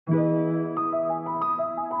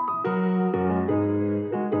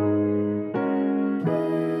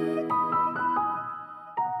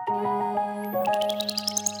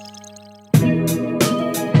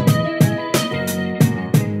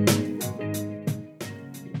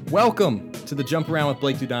Welcome to the Jump Around with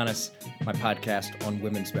Blake Dudonis, my podcast on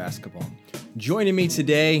women's basketball. Joining me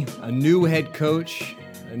today, a new head coach,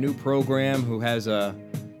 a new program who has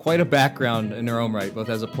quite a background in her own right, both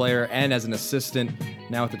as a player and as an assistant,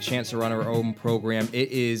 now with the chance to run her own program.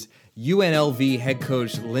 It is UNLV head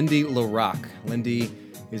coach Lindy La Rocque. Lindy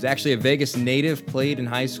is actually a Vegas native, played in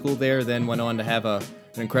high school there, then went on to have an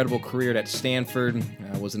incredible career at Stanford,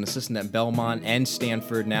 was an assistant at Belmont and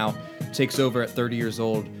Stanford, now takes over at 30 years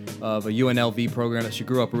old of a UNLV program that she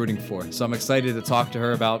grew up rooting for. So I'm excited to talk to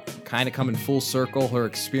her about kind of coming full circle, her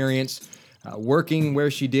experience working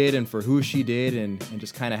where she did and for who she did, and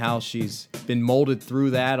just kind of how she's been molded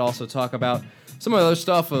through that. Also talk about some of the other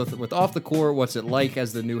stuff with off the court, what's it like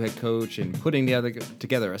as the new head coach and putting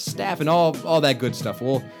together a staff and all that good stuff.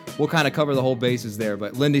 We'll kind of cover the whole bases there.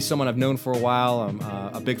 But Lindy's someone I've known for a while. I'm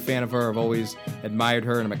a big fan of her. I've always admired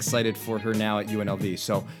her, and I'm excited for her now at UNLV.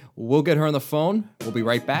 So we'll get her on the phone. We'll be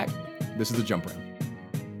right back. This is the Jump Around.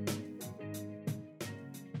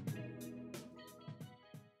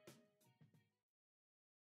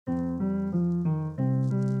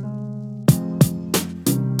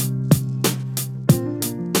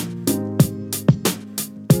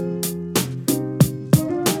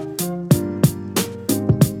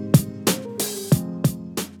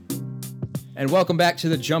 And welcome back to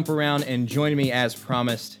the Jump Around, and joining me as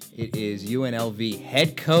promised, it is UNLV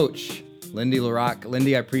head coach, Lindy La Rocque.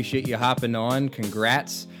 Lindy, I appreciate you hopping on.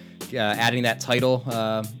 Congrats, adding that title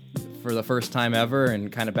for the first time ever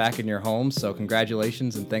and kind of back in your home. So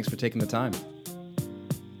congratulations, and thanks for taking the time.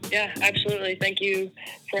 Yeah, absolutely. Thank you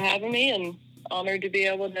for having me, and honored to be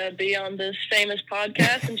able to be on this famous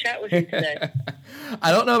podcast and chat with you today.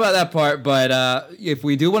 I don't know about that part, but if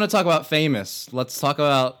we do want to talk about famous, let's talk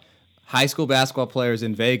about high school basketball players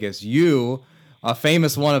in Vegas. You, a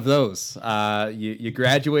famous one of those. You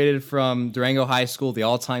graduated from Durango High School, the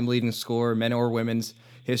all-time leading scorer, men or women's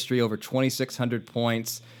history, over 2,600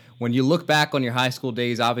 points. When you look back on your high school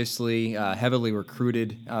days, obviously heavily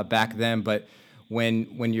recruited back then, but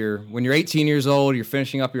when you're 18 years old, you're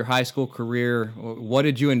finishing up your high school career, what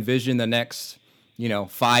did you envision the next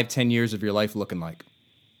 5-10 years of your life looking like?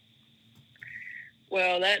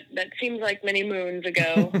 Well, that seems like many moons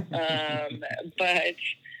ago, but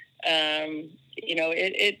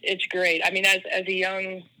it's great. I mean, as a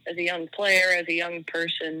young player, as a young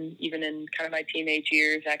person, even in kind of my teenage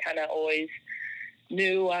years, I kind of always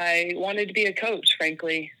knew I wanted to be a coach,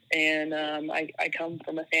 frankly. And I come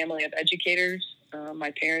from a family of educators.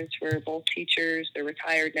 My parents were both teachers. They're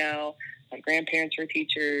retired now. My grandparents were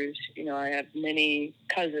teachers. I have many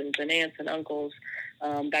cousins and aunts and uncles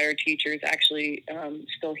that are teachers, actually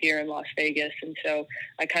still here in Las Vegas. And so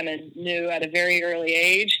I kind of knew at a very early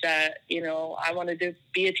age that, I wanted to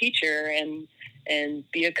be a teacher and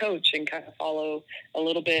be a coach and kind of follow a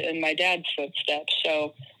little bit in my dad's footsteps.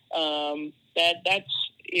 So that's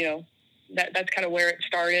kind of where it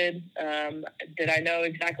started. Did I know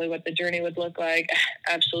exactly what the journey would look like?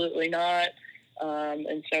 Absolutely not.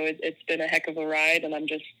 And so it's been a heck of a ride, and I'm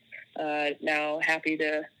just now happy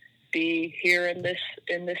to be here in this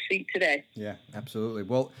seat today. Yeah, absolutely.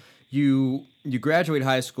 Well, you graduate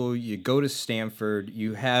high school, you go to Stanford,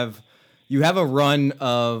 you have a run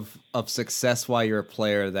of success while you're a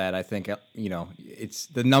player that I think it's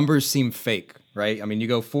the numbers seem fake, right? I mean, you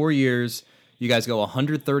go 4 years, you guys go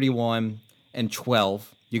 131-12,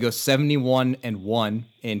 you go 71-1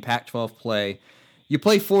 in Pac-12 play. You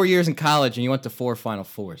play 4 years in college and you went to 4 Final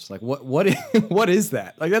Fours. Like what is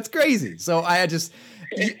that? Like, that's crazy. So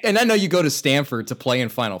and I know you go to Stanford to play in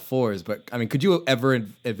Final Fours, but I mean, could you ever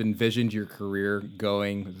have envisioned your career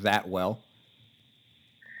going that well?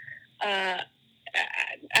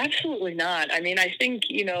 Absolutely not. I mean, I think,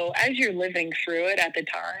 as you're living through it at the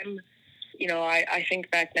time, I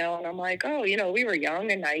think back now and I'm like, oh, we were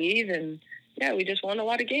young and naive, and yeah, we just won a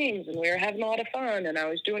lot of games and we were having a lot of fun, and I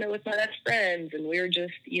was doing it with my best friends, and we were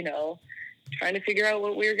just, trying to figure out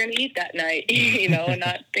what we were going to eat that night, and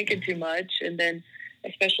not thinking too much. And then,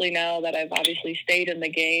 especially now that I've obviously stayed in the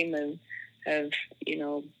game and have,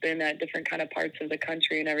 been at different kind of parts of the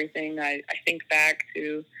country and everything, I think back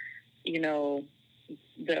to, a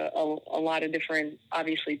lot of different,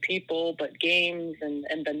 obviously, people, but games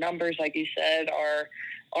and the numbers, like you said,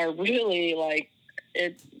 are really like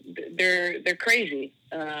they're crazy.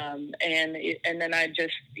 And then I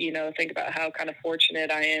just, think about how kind of fortunate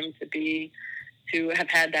I am to have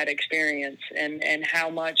had that experience, and how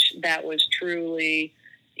much that was truly,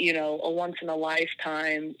 a once in a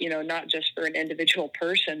lifetime, not just for an individual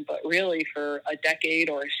person, but really for a decade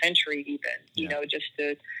or a century even, just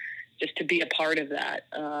to be a part of that.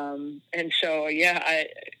 And so, yeah,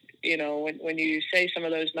 when you say some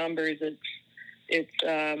of those numbers, it's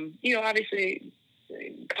obviously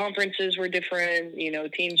conferences were different,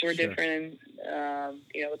 teams were Sure. different.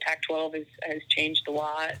 The Pac-12 has changed a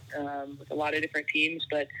lot with a lot of different teams,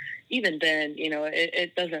 but even then,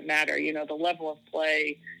 it doesn't matter. The level of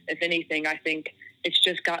play, if anything, I think it's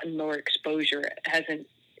just gotten more exposure.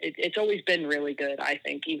 It's always been really good. I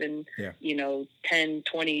think even, 10,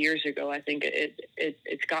 20 years ago, I think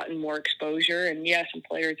it's gotten more exposure, and some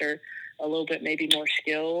players are a little bit maybe more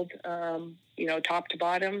skilled, top to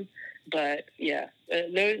bottom. But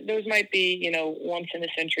those might be, once in a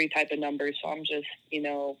century type of numbers. So I'm just,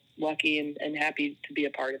 lucky and happy to be a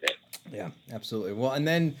part of it. Yeah, absolutely. Well, and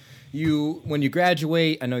then when you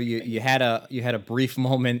graduate, I know you had a brief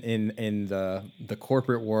moment in the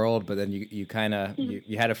corporate world, but then you kind of,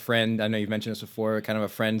 you had a friend, I know you've mentioned this before, kind of a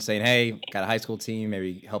friend saying, hey, got a high school team,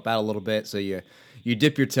 maybe help out a little bit. So you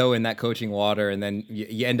dip your toe in that coaching water, and then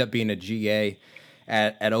you end up being a GA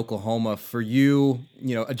at Oklahoma. For you,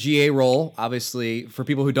 a GA role, obviously, for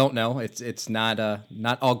people who don't know, it's not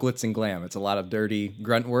all glitz and glam. It's a lot of dirty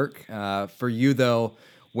grunt work. For you, though,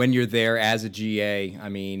 when you're there as a GA, I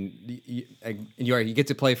mean, you get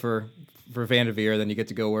to play for Vanderveer, then you get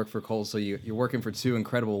to go work for Cole. So you're working for two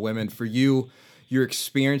incredible women. For you, your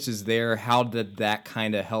experiences there, how did that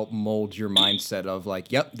kind of help mold your mindset of like,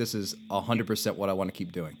 yep, this is 100% what I want to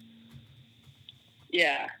keep doing?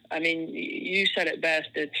 Yeah, I mean, you said it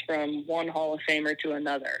best. It's from one Hall of Famer to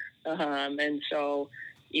another, and so,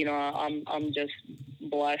 I'm just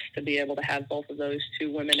blessed to be able to have both of those two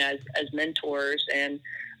women as mentors, and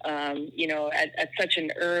at such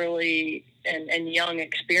an early and young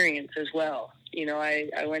experience as well.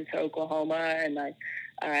 I went to Oklahoma, and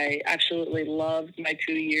I absolutely loved my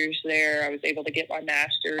 2 years there. I was able to get my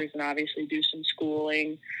master's and obviously do some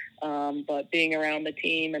schooling, but being around the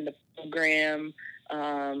team and the program.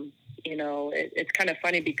 It's kind of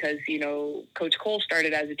funny because, Coach Cole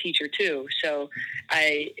started as a teacher too. So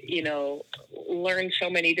I, learned so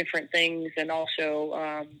many different things, and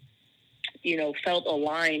also, felt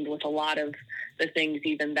aligned with a lot of the things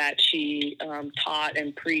even that she taught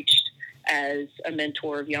and preached as a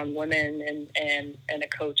mentor of young women and a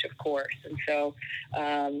coach, of course. And so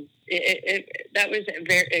that was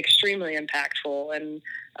extremely impactful. And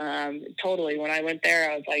totally, when I went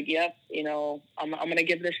there, I was like, yep, I'm going to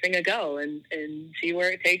give this thing a go and see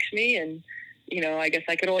where it takes me. And, I guess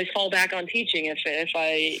I could always fall back on teaching if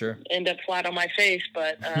I Sure. end up flat on my face.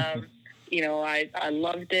 But, I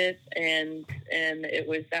loved it. And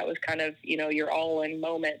that was kind of, your all in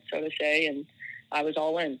moment, so to say. And I was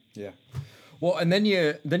all in. Yeah. Well, and then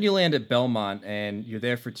you land at Belmont, and you're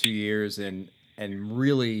there for 2 years, and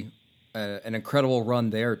really an incredible run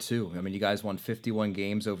there too. I mean, you guys won 51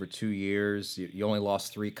 games over 2 years. You only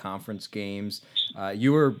lost 3 conference games.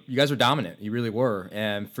 You guys were dominant. You really were.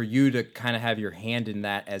 And for you to kind of have your hand in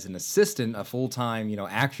that as an assistant, a full-time,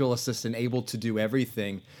 actual assistant, able to do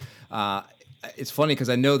everything. It's funny because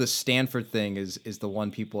I know the Stanford thing is the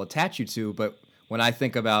one people attach you to, but when I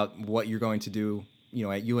think about what you're going to do,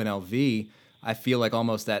 at UNLV, I feel like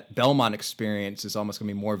almost that Belmont experience is almost going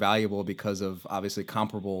to be more valuable because of obviously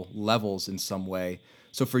comparable levels in some way.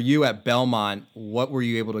 So for you at Belmont, what were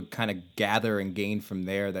you able to kind of gather and gain from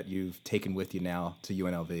there that you've taken with you now to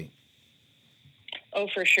UNLV? Oh,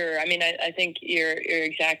 for sure. I mean, I think you're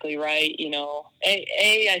exactly right.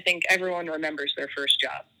 I think everyone remembers their first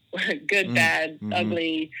job. Good, bad,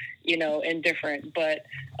 ugly, indifferent. But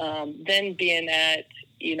then being at,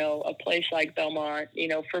 a place like Belmont,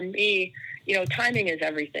 for me, timing is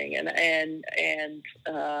everything. And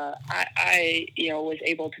I was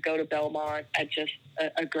able to go to Belmont at just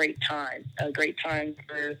a great time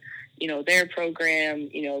for, their program.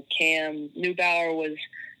 Cam Neubauer was,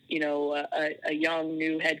 a young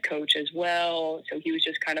new head coach as well. So he was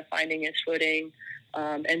just kind of finding his footing.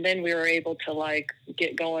 And then we were able to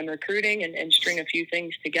get going recruiting and string a few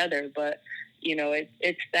things together. But,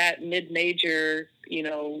 it's that mid-major,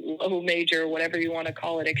 low major, whatever you want to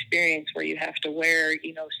call it, experience where you have to wear,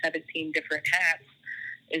 17 different hats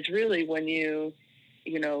is really when you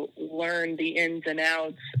learn the ins and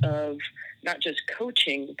outs of not just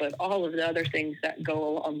coaching, but all of the other things that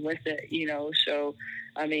go along with it, So,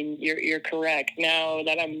 I mean, you're correct. Now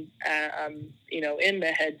that I'm in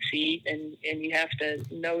the head seat, and you have to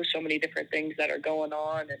know so many different things that are going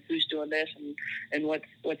on, and who's doing this, and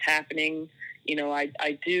what's happening.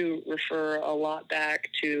 I do refer a lot back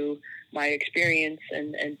to my experience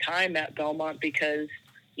and time at Belmont because,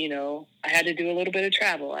 I had to do a little bit of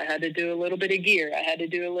travel. I had to do a little bit of gear. I had to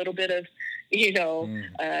do a little bit of,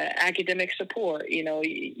 academic support.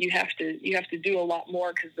 You have to do a lot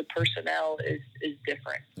more because the personnel is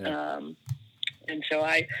different. Yeah. And so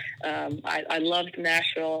I loved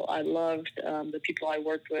Nashville. I loved the people I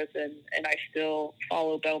worked with, and I still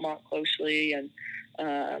follow Belmont closely. And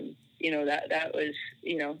that was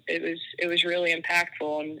it was really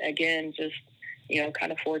impactful. And again, just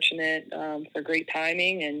kind of fortunate for great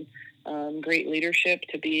timing and great leadership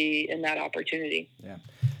to be in that opportunity. Yeah.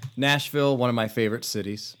 Nashville, one of my favorite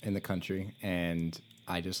cities in the country, and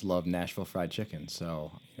I just love Nashville fried chicken.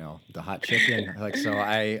 So, the hot chicken,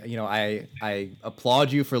 I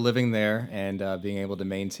applaud you for living there and being able to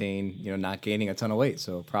maintain, not gaining a ton of weight.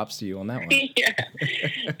 So props to you on that one. Yeah,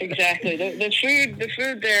 exactly. The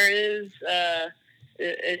food there is,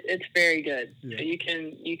 it's very good. Yeah. So you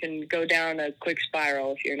can go down a quick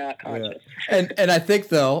spiral if you're not conscious. Yeah. And I think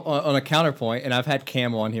though on a counterpoint, and I've had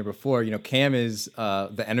Cam on here before. Cam is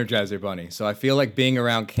the Energizer Bunny, so I feel like being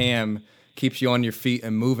around Cam keeps you on your feet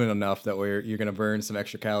and moving enough that way you're going to burn some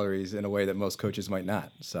extra calories in a way that most coaches might not.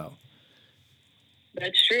 So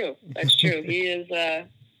that's true. He is.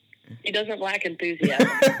 He doesn't lack enthusiasm.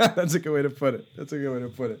 That's a good way to put it.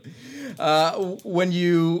 When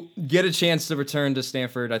you get a chance to return to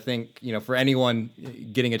Stanford, I think, for anyone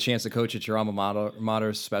getting a chance to coach at your alma mater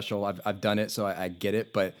is special. I've done it, so I get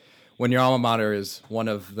it. But when your alma mater is one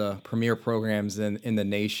of the premier programs in the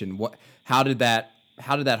nation, how did that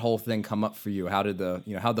whole thing come up for you? How did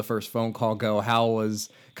how'd the first phone call go? How was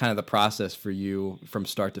kind of the process for you from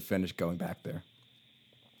start to finish going back there?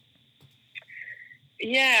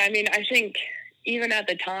 Yeah, I mean, I think even at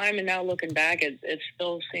the time and now looking back, it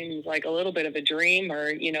still seems like a little bit of a dream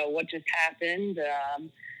or, what just happened.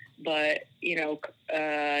 But, it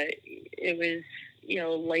was,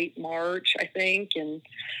 late March, I think. And,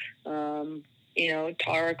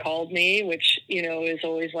 Tara called me, which, is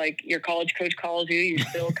always like your college coach calls you. You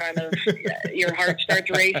still kind of, your heart starts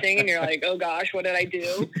racing and you're like, oh gosh, what did I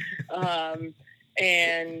do?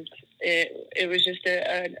 And it was just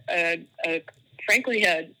frankly,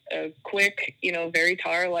 a quick, very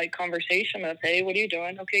Tara-like conversation of, hey, what are you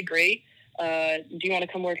doing? Okay, great. Do you want to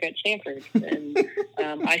come work at Stanford? And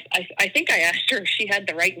I think I asked her if she had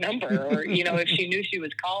the right number or, if she knew she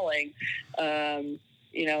was calling, and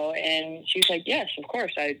she's like, yes, of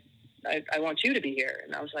course. I want you to be here.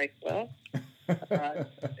 And I was like, well,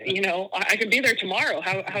 I can be there tomorrow.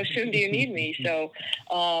 How soon do you need me? So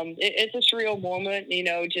it's a surreal moment,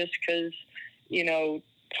 just because,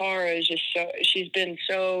 Tara is just she's been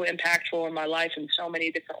so impactful in my life in so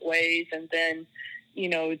many different ways. And then,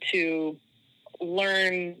 to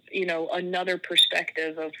learn, another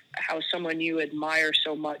perspective of how someone you admire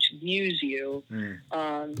so much views you,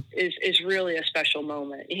 is really a special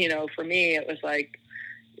moment. For me, it was like,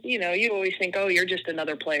 you always think, oh, you're just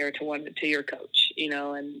another player to your coach,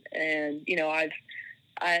 and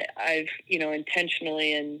I've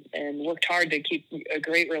intentionally and worked hard to keep a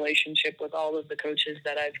great relationship with all of the coaches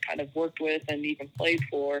that I've kind of worked with and even played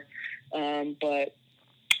for. But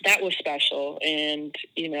that was special. And,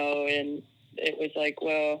 and it was like,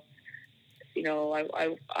 well, I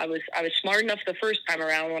was smart enough the first time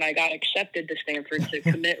around when I got accepted to Stanford to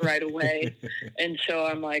commit right away. And so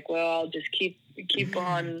I'm like, well, I'll just keep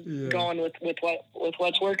on going with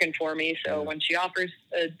what's working for me. So when she offers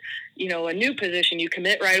a new position, you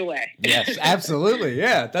commit right away. Yes, absolutely.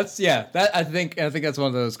 Yeah. I think that's one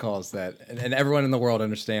of those calls that, and everyone in the world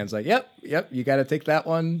understands, like, yep, you got to take that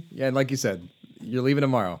one. Yeah. And like you said, you're leaving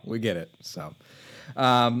tomorrow. We get it. So,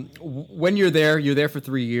 when you're there for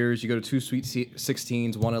 3 years, you go to 2 Sweet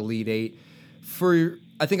 16s, 1 Elite 8.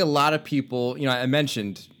 I think a lot of people, I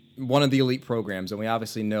mentioned one of the elite programs, and we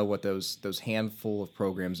obviously know what those handful of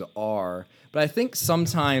programs are. But I think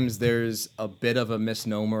sometimes there's a bit of a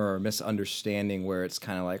misnomer or misunderstanding where it's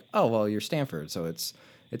kind of like, oh, well, you're Stanford, so it's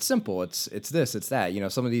simple. It's this, it's that.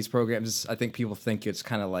 Some of these programs, I think people think it's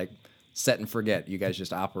kind of like set and forget. You guys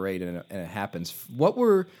just operate and it happens.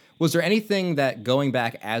 Was there anything that going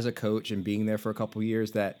back as a coach and being there for a couple of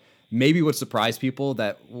years that maybe would surprise people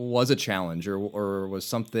that was a challenge or was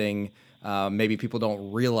something maybe people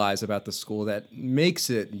don't realize about the school that makes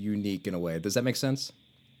it unique in a way? Does that make sense?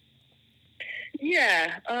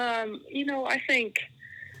 Yeah. I think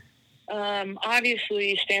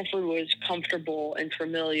obviously Stanford was comfortable and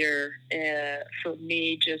familiar for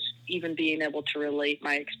me, just even being able to relate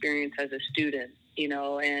my experience as a student,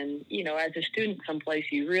 and, as a student someplace,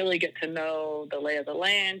 you really get to know the lay of the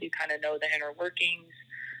land. You kind of know the inner workings.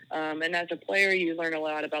 And as a player, you learn a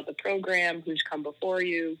lot about the program, who's come before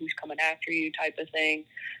you, who's coming after you type of thing.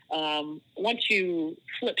 Once you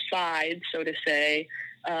flip sides, so to say,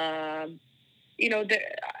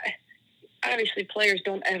 obviously players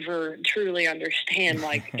don't ever truly understand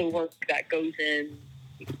like the work that goes in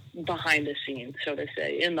behind the scenes, so to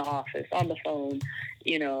say, in the office, on the phone,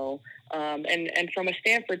 and from a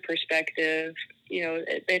Stanford perspective,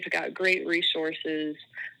 they've got great resources.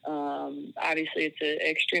 Obviously it's an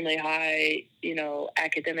extremely high,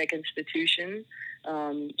 academic institution.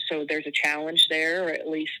 So there's a challenge there, or at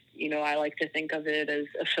least, I like to think of it as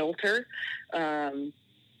a filter. And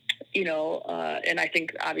I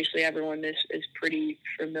think obviously everyone is pretty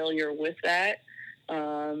familiar with that.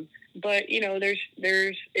 But you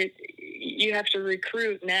have to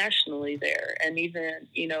recruit nationally there, and even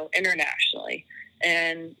internationally,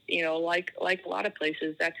 and like a lot of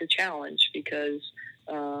places, that's a challenge because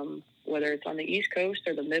whether it's on the East Coast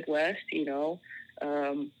or the Midwest,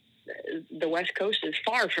 the West Coast is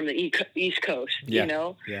far from the East Coast.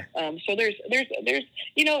 Yeah. So there's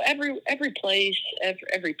every place,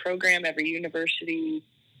 every program, every university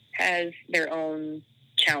has their own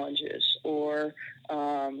challenges or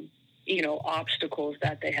obstacles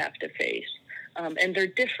that they have to face, and they're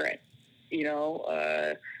different.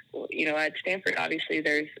 At Stanford, obviously,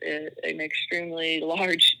 there's an extremely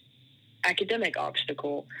large academic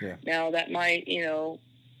obstacle. Yeah. Now that might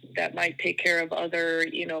take care of other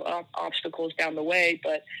obstacles down the way,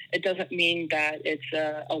 but it doesn't mean that it's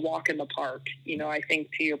a walk in the park. I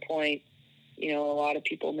think to your point, a lot of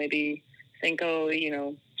people maybe think,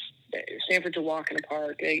 Stanford's a walk in the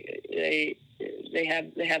park. They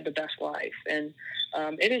have the best life, and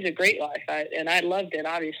it is a great life. I loved it.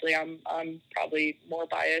 Obviously, I'm probably more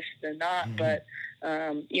biased than not, mm-hmm. but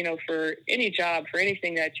for any job, for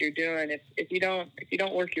anything that you're doing, if you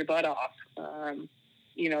don't work your butt off,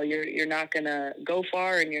 you're not gonna go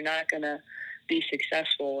far, and you're not gonna be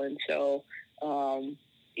successful. And so,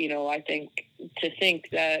 I think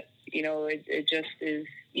that it just is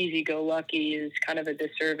easy-go-lucky is kind of a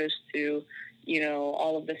disservice to,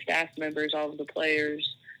 all of the staff members, all of the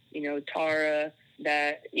players, Tara,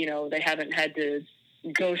 that, they haven't had to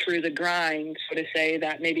go through the grind, so to say,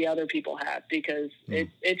 that maybe other people have, because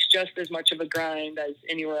it's just as much of a grind as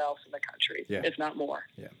anywhere else in the country, if not more.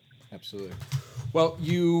 Yeah, absolutely. Well,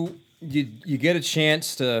 you get a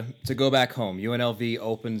chance to go back home. UNLV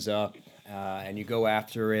opens up. And you go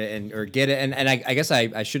after it or get it. And I guess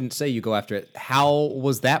I shouldn't say you go after it. How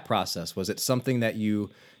was that process? Was it something that you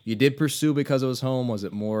did pursue because it was home? Was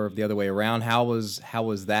it more of the other way around? How was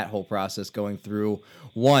that whole process going through?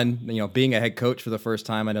 One, being a head coach for the first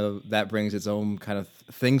time, I know that brings its own kind of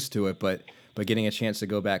things to it, but getting a chance to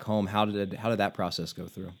go back home, how did that process go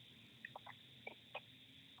through?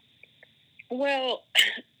 Well,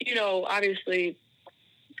 obviously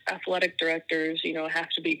athletic directors, have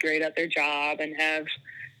to be great at their job and have,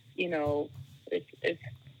 it's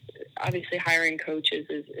obviously hiring coaches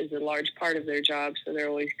is a large part of their job. So they're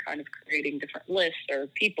always kind of creating different lists or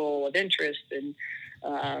people of interest. And,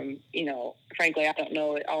 frankly, I don't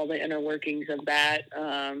know all the inner workings of that.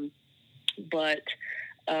 But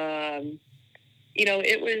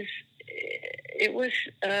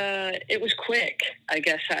it was quick, I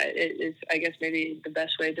guess. I guess maybe the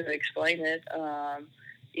best way to explain it.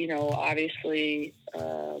 Obviously,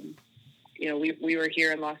 we were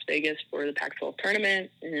here in Las Vegas for the Pac-12 tournament,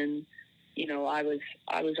 and, I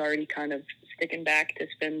was already kind of sticking back to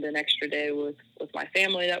spend an extra day with my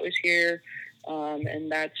family that was here.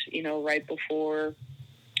 And that's, right before,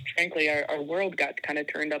 frankly, our world got kind of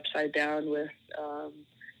turned upside down with,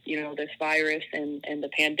 this virus and the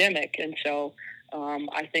pandemic. And so,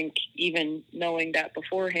 I think even knowing that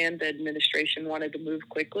beforehand, the administration wanted to move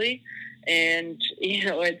quickly. And,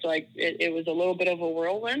 it's like it was a little bit of a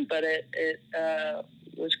whirlwind, but it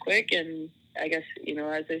was quick. And I guess,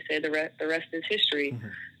 as they say, the rest is history.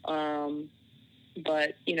 Mm-hmm.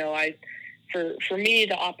 But, for me,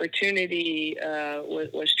 the opportunity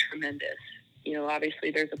was tremendous.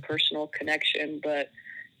 Obviously there's a personal connection, but,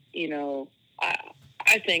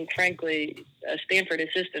 I think, frankly, a Stanford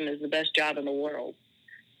assistant is the best job in the world,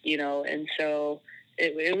 and so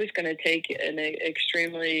it was going to take an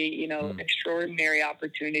extremely, extraordinary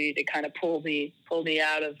opportunity to kind of pull me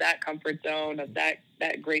out of that comfort zone of that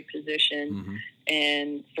great position. Mm-hmm.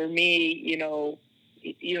 And for me,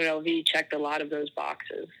 UNLV checked a lot of those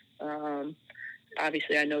boxes.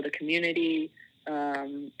 Obviously I know the community,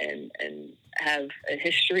 and have a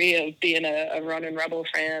history of being a Runnin' Rebel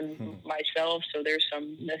fan myself, so there's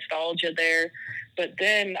some nostalgia there. But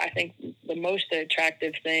then I think the most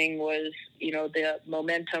attractive thing was, the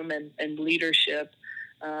momentum and leadership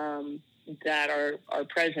that are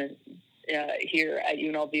present here at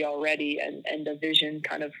UNLV already, and the vision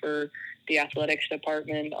kind of for the athletics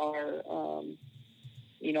department are,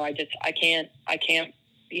 I can't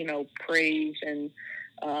praise and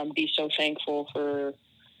be so thankful for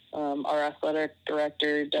our athletic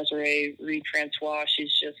director, Desiree Reed-Francois.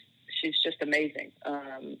 She's just amazing.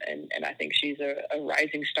 And I think she's a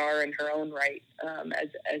rising star in her own right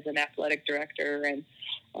as an athletic director. And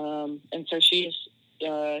so she's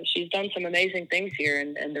done some amazing things here,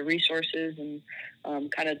 and the resources and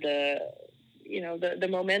kind of the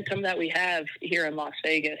momentum that we have here in Las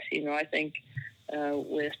Vegas. I think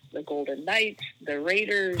with the Golden Knights, the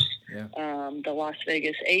Raiders, the Las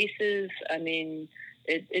Vegas Aces. I mean,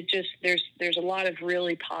 it just there's a lot of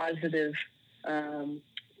really positive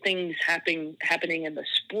things happening in the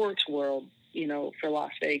sports world, for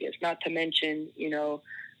Las Vegas. Not to mention,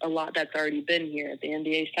 a lot that's already been here. The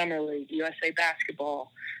NBA Summer League, USA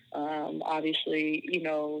Basketball, obviously,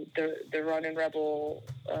 the Runnin' Rebel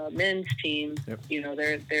men's team. Yep.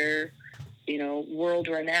 They're world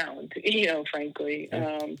renowned. Frankly,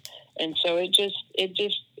 and so it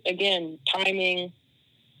just again timing,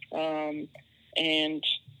 and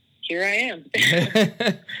here I am.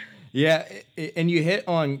 Yeah, and you hit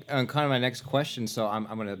on kind of my next question, so I'm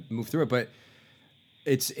going to move through it. But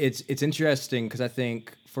it's interesting because I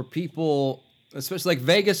think for people, especially like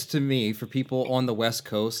Vegas, to me, for people on the West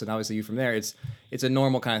Coast, and obviously you from there, it's a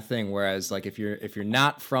normal kind of thing. Whereas like if you're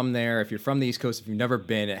not from there, if you're from the East Coast, if you've never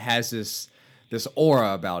been, it has this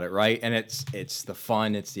aura about it, right? And it's the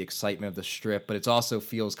fun, it's the excitement of the Strip, but it also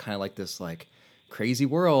feels kind of like this like crazy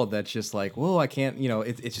world that's just like, whoa, I can't,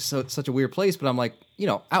 it's just such a weird place. But I'm like,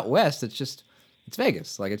 out west, it's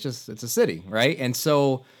Vegas. Like it's a city, right? And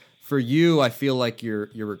so for you, I feel like your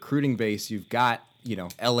recruiting base, you've got,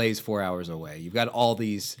 LA's 4 hours away. You've got all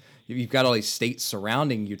these states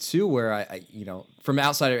surrounding you too, where I from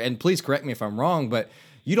outsider, and please correct me if I'm wrong, but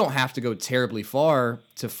you don't have to go terribly far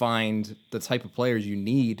to find the type of players you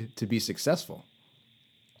need to be successful.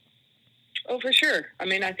 Oh, for sure. I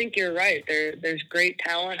mean, I think you're right. There's great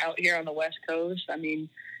talent out here on the West Coast. I mean,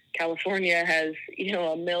 California has,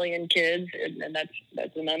 1 million kids, and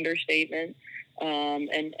that's an understatement.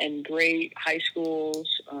 And great high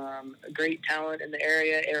schools, great talent in the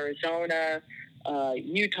area, Arizona,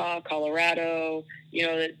 Utah, Colorado,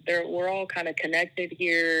 we're all kind of connected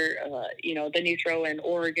here. Then you throw in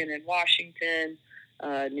Oregon and Washington,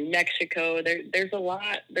 New Mexico. There's a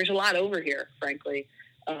lot over here, frankly.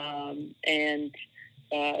 I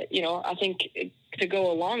think to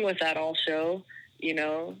go along with that also,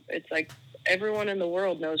 it's like everyone in the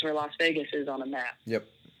world knows where Las Vegas is on a map. Yep.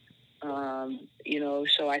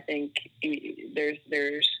 So I think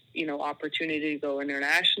there's opportunity to go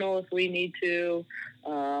international if we need to,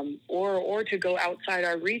 or to go outside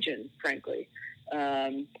our region, frankly,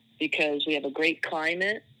 because we have a great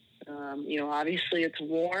climate. Obviously it's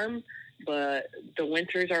warm, but the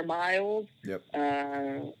winters are mild. Yep.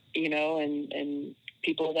 And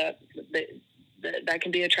people that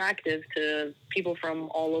can be attractive to people from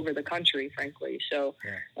all over the country, frankly. So,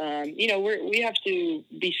 we have to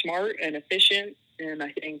be smart and efficient, and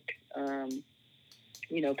I think,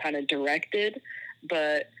 kind of directed.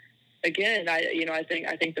 But again, I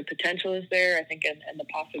think the potential is there. I think, and the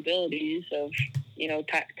possibilities of,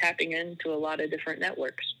 tapping into a lot of different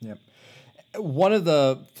networks. Yep. One of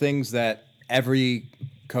the things that every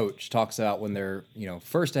coach talks about when they're,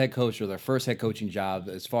 first head coach or their first head coaching job,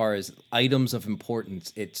 as far as items of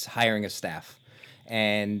importance, it's hiring a staff.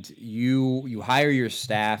 And you hire your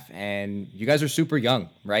staff, and you guys are super young,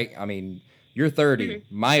 right? I mean, you're 30,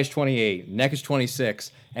 mm-hmm. Maya's 28, Nick is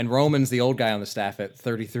 26, and Roman's the old guy on the staff at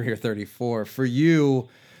 33 or 34. For you,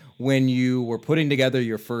 when you were putting together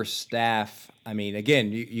your first staff, I mean,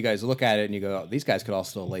 again, you guys look at it and you go, oh, these guys could all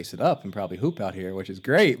still lace it up and probably hoop out here, which is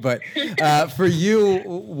great. But for you,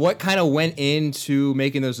 what kind of went into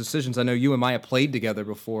making those decisions? I know you and Maya played together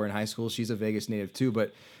before in high school. She's a Vegas native too.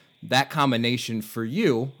 But that combination for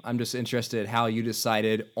you, I'm just interested in how you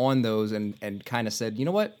decided on those and kind of said, you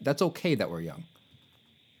know what, that's okay that we're young.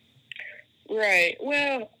 Right.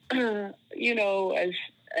 Well, as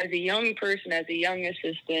a young person, as a young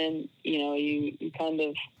assistant, you kind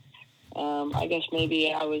of, I guess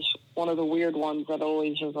maybe I was one of the weird ones that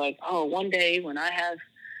always was like, oh, one day when I have,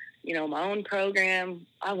 my own program,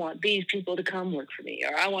 I want these people to come work for me,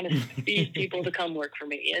 or I want these people to come work for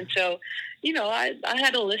me. And so, I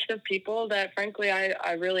had a list of people that, frankly,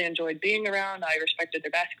 I really enjoyed being around. I respected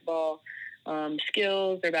their basketball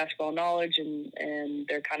skills, their basketball knowledge, and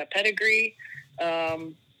their kind of pedigree.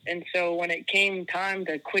 And so when it came time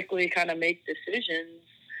to quickly kind of make decisions,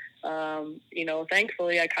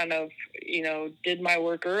 thankfully I kind of, did my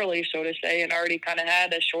work early, so to say, and already kind of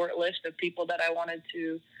had a short list of people that I wanted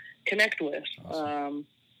to connect with. Awesome.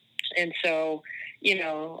 And so,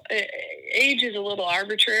 age is a little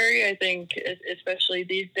arbitrary, I think, especially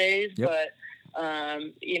these days. Yep. But,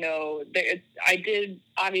 I did,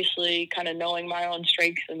 obviously, kind of knowing my own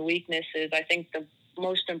strengths and weaknesses, I think the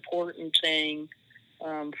most important thing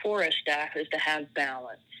for a staff is to have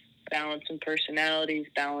balance in personalities,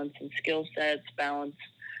 balance in skill sets, balance,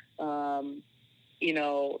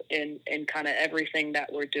 in kind of everything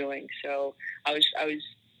that we're doing. So I was,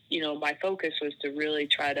 my focus was to really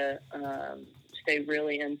try to stay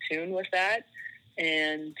really in tune with that.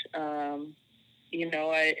 And,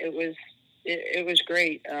 it was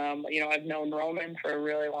great. I've known Roman for a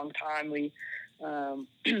really long time. We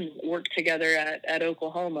worked together at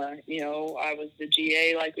Oklahoma. I was the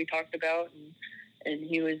GA, like we talked about, and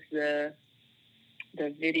he was the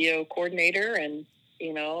video coordinator. And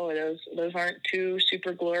those aren't two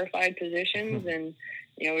super glorified positions. And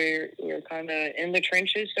we were kind of in the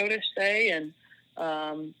trenches, so to say, and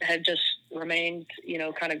had just remained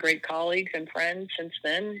kind of great colleagues and friends since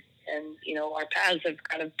then. And our paths have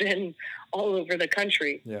kind of been all over the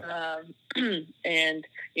country. Yeah. And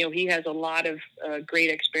he has a lot of great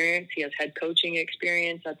experience. He has head coaching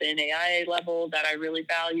experience at the NAIA level that I really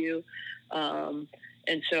value.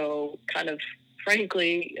 And so kind of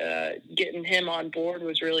frankly, getting him on board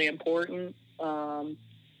was really important.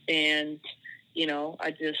 And,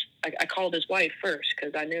 I called his wife first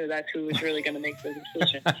because I knew that's who was really going to make the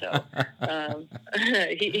decision. So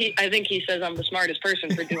I think he says I'm the smartest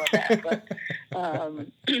person for doing that. But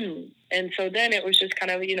and so then it was just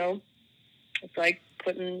kind of, it's like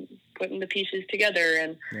putting the pieces together.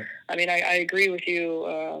 And yep. I mean, I agree with you.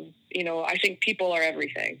 I think people are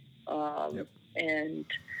everything. Yep. And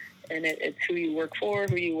it's who you work for,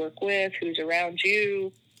 who you work with, who's around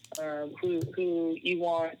you, who you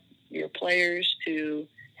want your players to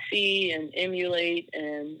see and emulate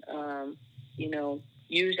and,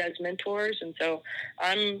 use as mentors. And so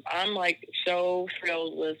I'm like so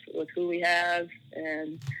thrilled with who we have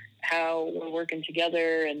and how we're working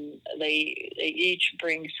together. And they each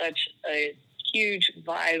bring such a huge,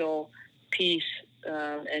 vital piece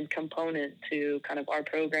and component to kind of our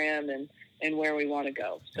program and where we want to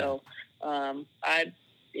go. So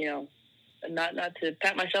not to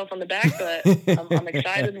pat myself on the back, but I'm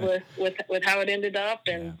excited with how it ended up.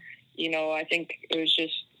 And, I think it was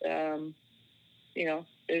just,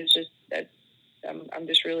 that I'm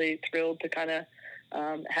just really thrilled to kind of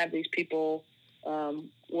have these people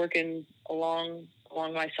working along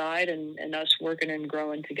my side and us working and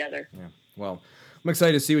growing together. Yeah. Well, I'm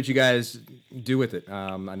excited to see what you guys do with it.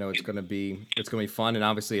 I know it's going to be fun and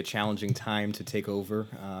obviously a challenging time to take over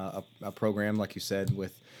a program, like you said,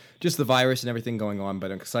 with just the virus and everything going on.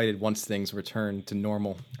 But I'm excited once things return to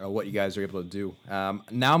normal, what you guys are able to do. Now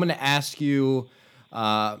I'm going to ask you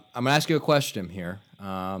a question here.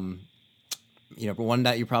 But one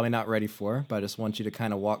that you're probably not ready for, but I just want you to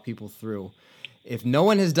kind of walk people through. If no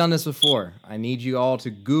one has done this before, I need you all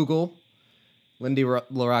to Google Lindy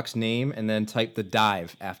La Rocque's name and then type the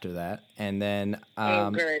dive after that. And then,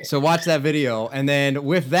 so watch that video. And then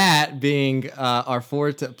with that being our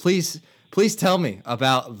forward, please tell me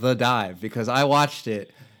about the dive, because I watched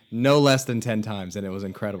it no less than 10 times and it was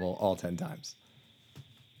incredible all 10 times.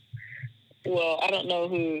 Well, I don't know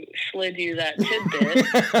who slid you that tidbit,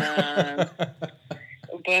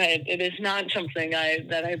 but it is not something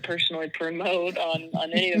that I personally promote on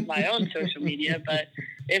any of my own social media. But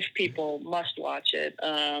if people must watch it,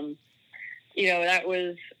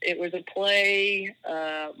 it was a play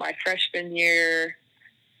my freshman year.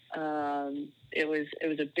 It was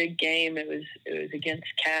a big game. It was against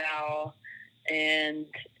Cal, and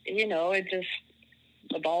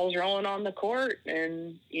the ball's rolling on the court,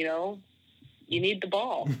 and you need the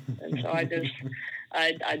ball. And so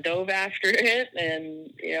I dove after it,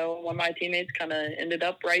 and one of my teammates kind of ended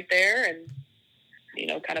up right there, and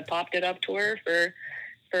kind of popped it up to her for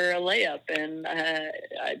a layup. And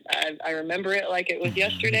I remember it like it was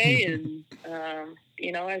yesterday. And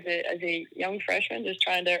as a young freshman, just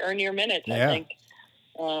trying to earn your minutes, yeah. I think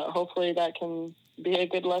hopefully that can be a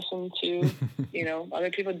good lesson to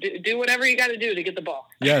other people. Do whatever you got to do to get the ball.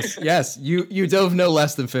 Yes. You dove no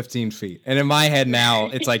less than 15 feet, and in my head now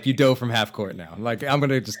it's like you dove from half court now. Like, I'm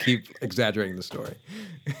gonna just keep exaggerating the story.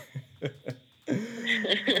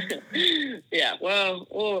 Yeah, well,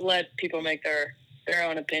 we'll let people make their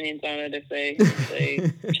own opinions on it if they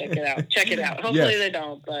check it out. Hopefully they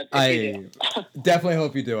don't, but if you do. Definitely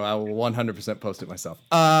hope you do. I will 100% post it myself.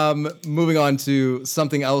 Moving on to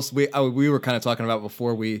something else we were kind of talking about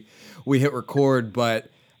before we hit record, but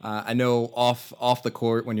I know off the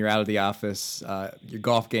court, when you're out of the office, your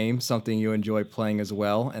golf game, something you enjoy playing as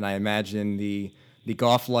well, and I imagine the the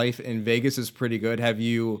golf life in Vegas is pretty good. Have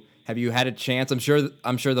you had a chance? I'm sure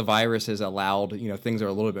the virus has allowed, things are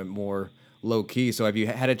a little bit more low key. So have you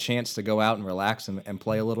had a chance to go out and relax and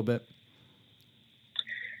play a little bit?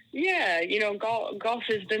 Yeah, golf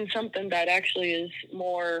has been something that actually is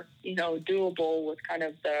more, doable with kind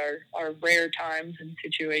of our rare times and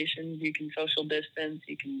situations. You can social distance,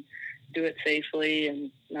 you can do it safely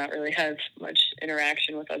and not really have much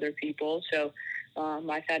interaction with other people. So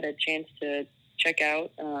I've had a chance to check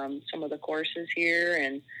out some of the courses here,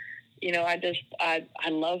 and I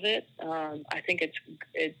love it. I think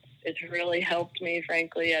it's really helped me,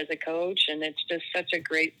 frankly, as a coach, and it's just such a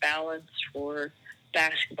great balance for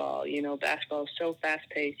basketball. Basketball is so fast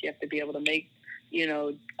paced. You have to be able to make,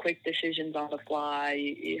 quick decisions on the fly.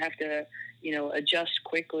 You have to, adjust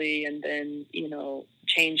quickly and then,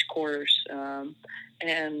 change course.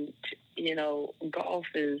 And golf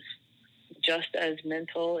is just as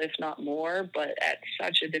mental, if not more, but at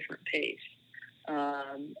such a different pace.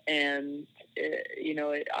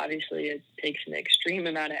 Obviously it takes an extreme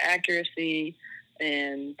amount of accuracy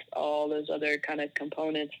and all those other kind of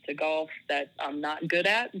components to golf that I'm not good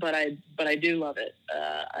at, but I do love it.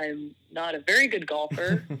 I'm not a very good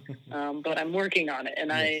golfer, but I'm working on it. And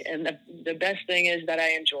yes. The best thing is that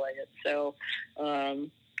I enjoy it. So,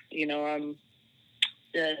 I'm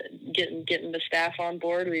getting the staff on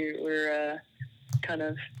board. We're kind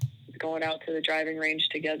of going out to the driving range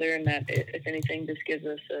together, and that, if anything, just gives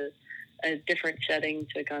us a different setting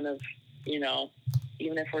to kind of,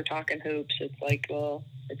 even if we're talking hoops, it's like, well,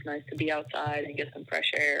 it's nice to be outside and get some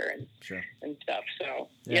fresh air and sure. and stuff. So,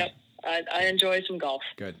 yeah. Yep, I enjoy some golf.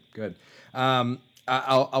 Good.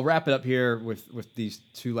 I'll wrap it up here with these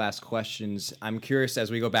two last questions. I'm curious, as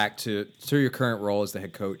we go back to your current role as the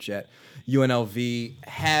head coach at UNLV,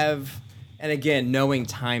 and again, knowing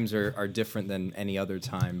times are different than any other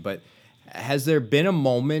time, but has there been a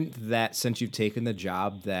moment that since you've taken the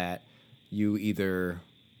job that you either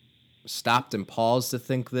stopped and paused to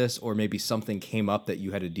think this, or maybe something came up that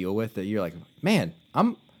you had to deal with that you're like, man,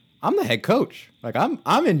 I'm the head coach. Like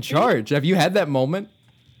I'm in charge. Have you had that moment?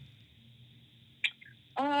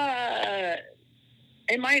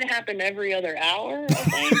 It might happen every other hour, I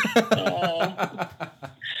think.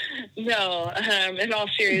 No, in all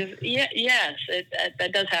seriousness, yes,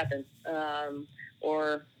 that does happen.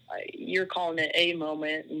 Or you're calling it a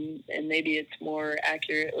moment, and maybe it's more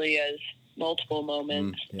accurately as multiple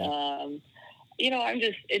moments.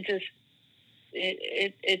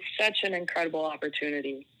 It's such an incredible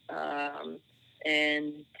opportunity,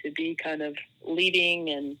 and to be kind of leading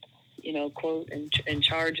and, quote, in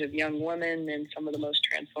charge of young women in some of the most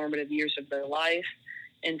transformative years of their life,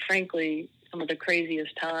 and frankly, some of the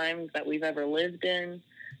craziest times that we've ever lived in.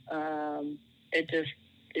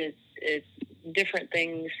 Different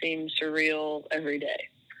things seem surreal every day.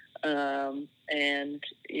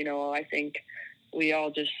 I think we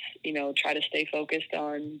all just, try to stay focused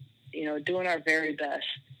on, doing our very best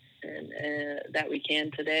and that we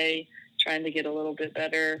can today, trying to get a little bit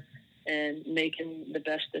better and making the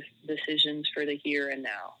best decisions for the here and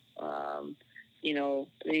now.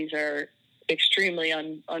 These are extremely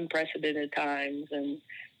unprecedented times, and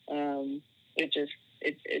it's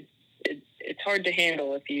hard to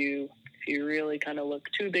handle if you really kind of look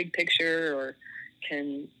too big picture, or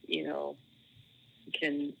you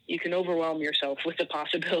can overwhelm yourself with the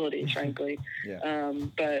possibilities, frankly. Yeah.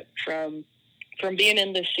 But from being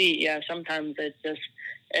in the seat, sometimes it's just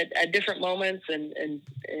at different moments in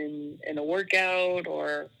a workout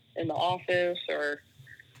or in the office, or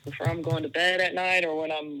before I'm going to bed at night, or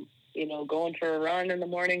when I'm, going for a run in the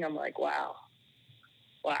morning, I'm like, wow.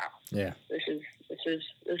 Yeah. This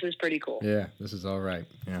is pretty cool. Yeah, this is all right.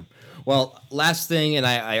 Yeah. Well, last thing, and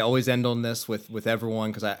I always end on this with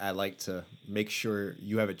everyone, because I like to make sure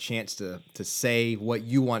you have a chance to say what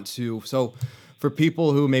you want to. So for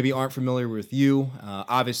people who maybe aren't familiar with you,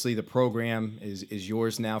 obviously the program is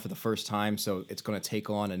yours now for the first time, so it's going to take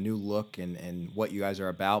on a new look and what you guys are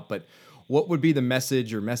about. But what would be the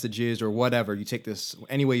message or messages or whatever? You take this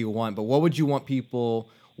any way you want, but what would you want people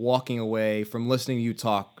walking away from listening to you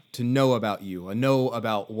talk to know about you, know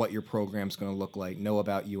about what your program's going to look like, know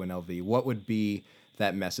about UNLV? What would be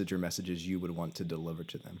that message or messages you would want to deliver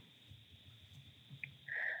to them?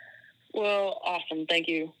 Well, awesome. Thank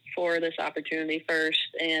you for this opportunity first.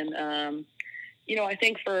 And, I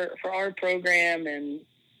think for our program and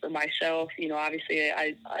for myself, obviously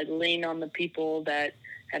I lean on the people that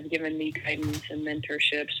have given me guidance and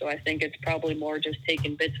mentorship. So I think it's probably more just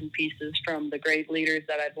taking bits and pieces from the great leaders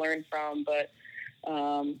that I've learned from. But,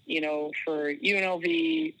 for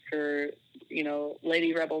UNLV, for,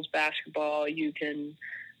 Lady Rebels basketball, you can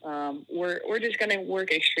we're just going to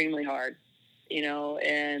work extremely hard,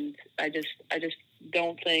 and I just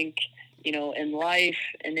don't think, in life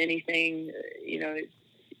and anything,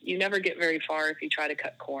 you never get very far if you try to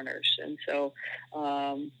cut corners. And so,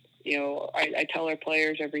 I tell our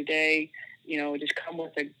players every day, just come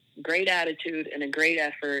with a great attitude and a great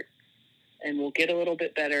effort, and we'll get a little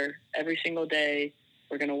bit better every single day.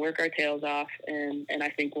 We're going to work our tails off, and I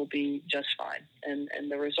think we'll be just fine.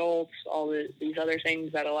 And the results, these other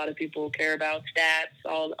things that a lot of people care about, stats,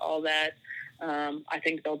 all that, I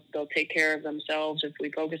think they'll take care of themselves if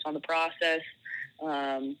we focus on the process,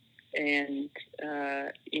 and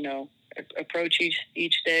approach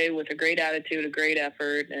each day with a great attitude, a great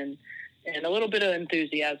effort, and a little bit of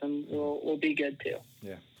enthusiasm will be good too.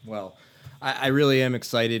 Yeah. Well, I really am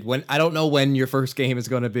excited. I don't know when your first game is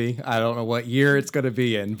going to be. I don't know what year it's going to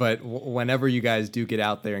be in, but whenever you guys do get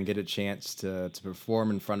out there and get a chance to perform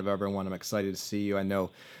in front of everyone, I'm excited to see you. I know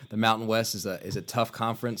the Mountain West is a tough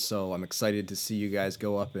conference, so I'm excited to see you guys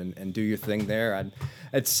go up and do your thing there.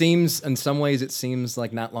 It seems, in some ways, it seems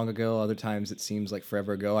like not long ago. Other times, it seems like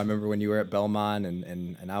forever ago. I remember when you were at Belmont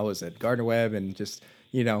and I was at Gardner-Webb, and just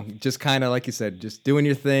kind of like you said, just doing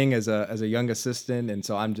your thing as a young assistant. And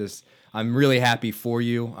so I'm really happy for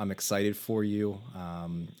you. I'm excited for you.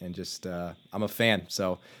 I'm a fan.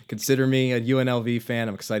 So consider me a UNLV fan.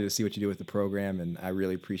 I'm excited to see what you do with the program, and I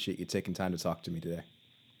really appreciate you taking time to talk to me today.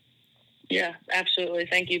 Yeah, absolutely.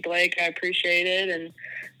 Thank you, Blake. I appreciate it.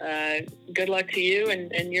 And good luck to you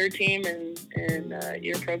and your team and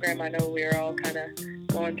your program. I know we are all kind of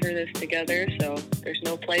going through this together. So there's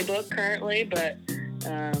no playbook currently, but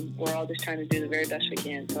we're all just trying to do the very best we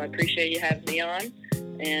can. So I appreciate you having me on,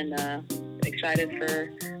 and excited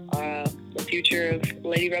for the future of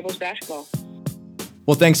Lady Rebels basketball.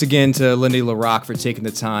 Well, thanks again to Lindy La Rocque for taking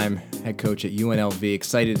the time, head coach at UNLV.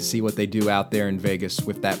 Excited to see what they do out there in Vegas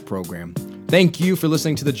with that program. Thank you for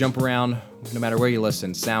listening to The Jump Around, no matter where you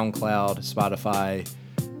listen, SoundCloud, Spotify,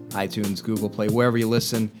 iTunes, Google Play, wherever you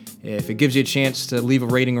listen. If it gives you a chance to leave a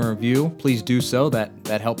rating or review, please do so.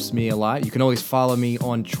 That helps me a lot. You can always follow me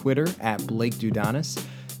on Twitter at Blake Dudanis.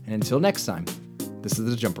 And until next time, this is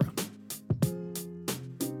The Jump Around.